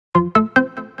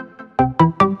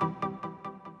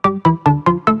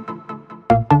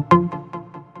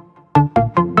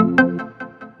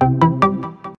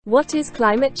What is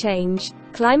climate change?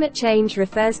 Climate change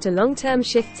refers to long-term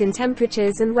shifts in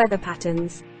temperatures and weather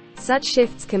patterns. Such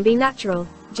shifts can be natural,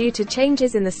 due to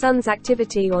changes in the sun's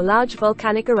activity or large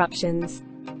volcanic eruptions.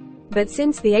 But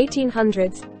since the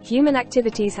 1800s, human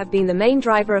activities have been the main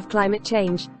driver of climate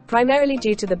change, primarily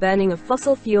due to the burning of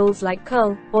fossil fuels like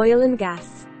coal, oil and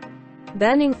gas.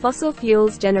 Burning fossil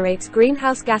fuels generates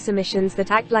greenhouse gas emissions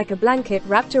that act like a blanket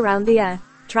wrapped around the Earth,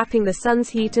 trapping the sun's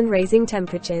heat and raising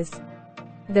temperatures.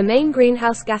 The main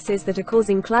greenhouse gases that are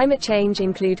causing climate change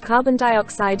include carbon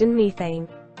dioxide and methane.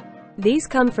 These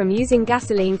come from using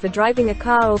gasoline for driving a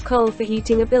car or coal for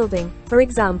heating a building, for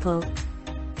example.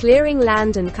 Clearing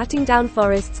land and cutting down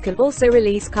forests can also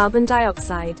release carbon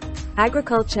dioxide.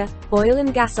 Agriculture, oil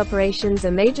and gas operations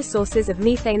are major sources of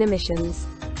methane emissions.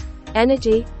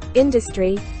 Energy,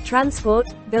 industry, transport,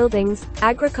 buildings,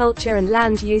 agriculture and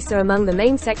land use are among the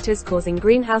main sectors causing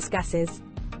greenhouse gases.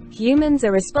 Humans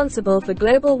are responsible for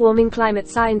global warming. Climate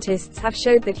scientists have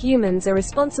showed that humans are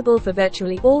responsible for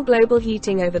virtually all global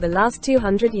heating over the last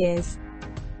 200 years.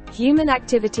 Human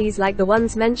activities like the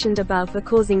ones mentioned above are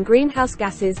causing greenhouse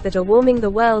gases that are warming the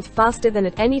world faster than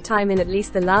at any time in at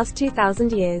least the last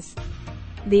 2,000 years.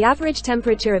 The average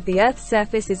temperature of the Earth's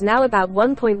surface is now about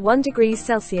 1.1 degrees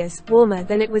Celsius, warmer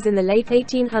than it was in the late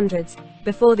 1800s,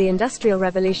 before the Industrial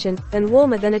Revolution, and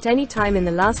warmer than at any time in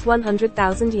the last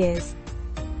 100,000 years.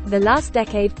 The last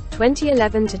decade,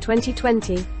 2011 to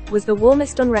 2020, was the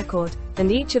warmest on record,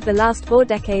 and each of the last 4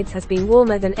 decades has been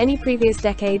warmer than any previous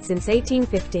decade since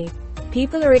 1850.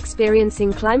 People are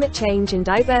experiencing climate change in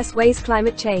diverse ways.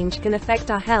 Climate change can affect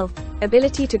our health,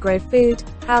 ability to grow food,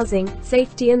 housing,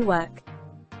 safety and work.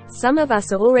 Some of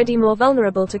us are already more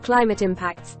vulnerable to climate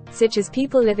impacts, such as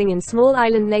people living in small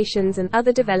island nations and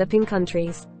other developing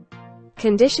countries.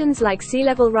 Conditions like sea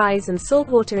level rise and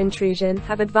saltwater intrusion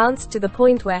have advanced to the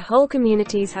point where whole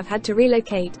communities have had to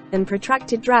relocate, and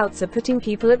protracted droughts are putting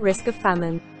people at risk of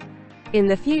famine. In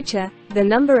the future, the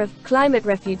number of climate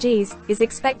refugees is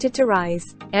expected to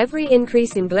rise. Every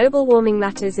increase in global warming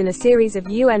matters. In a series of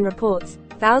UN reports,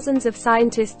 thousands of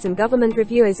scientists and government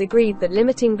reviewers agreed that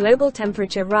limiting global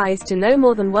temperature rise to no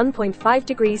more than 1.5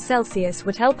 degrees Celsius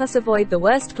would help us avoid the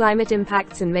worst climate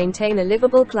impacts and maintain a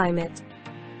livable climate.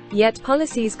 Yet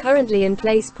policies currently in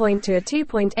place point to a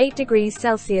 2.8 degrees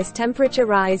Celsius temperature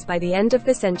rise by the end of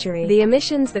the century. The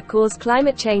emissions that cause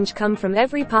climate change come from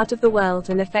every part of the world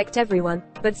and affect everyone,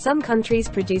 but some countries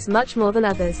produce much more than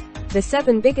others. The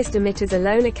 7 biggest emitters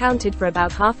alone accounted for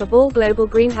about half of all global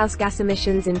greenhouse gas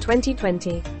emissions in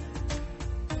 2020.